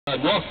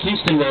North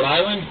Kingston, Rhode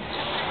Island.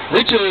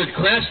 Richard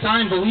Crash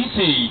Time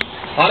Valisi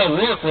out of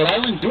Work, Rhode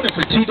Island, doing it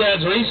for Two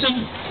Dads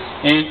Racing.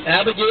 And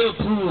Abigail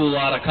Poole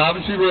out of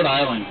Coventry, Rhode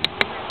Island.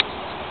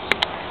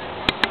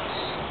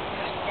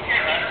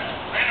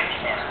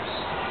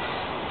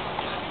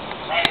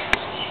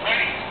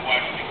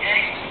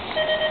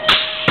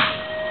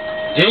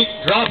 Jake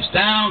drops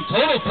down,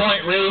 total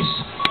point race.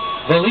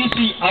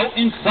 Valisi out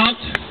in front.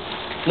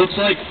 Looks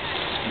like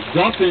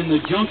Duffin, the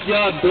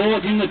Junkyard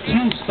Dog, in the 2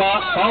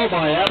 spot, followed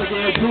by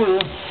Abigail Poole.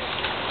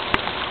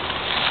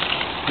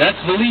 That's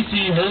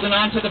Valisi holding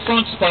on to the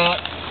front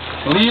spot.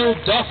 Leo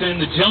Duffin,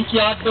 the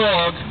Junkyard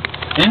Dog,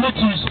 in the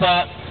 2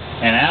 spot,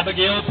 and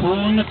Abigail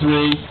Poole in the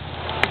 3.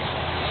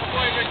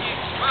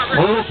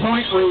 Total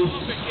point race.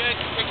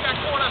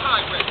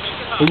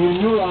 And your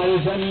new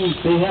riders, that means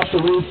they have to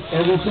race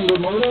every single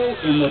moto,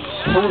 and the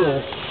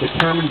total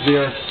determines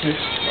their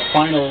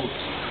final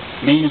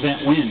main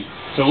event win.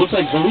 So it looks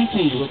like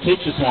Valisi will take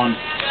this one,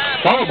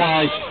 followed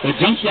by the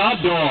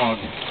Junkyard Dog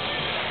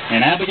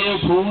and Abigail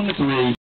Poole in the 3.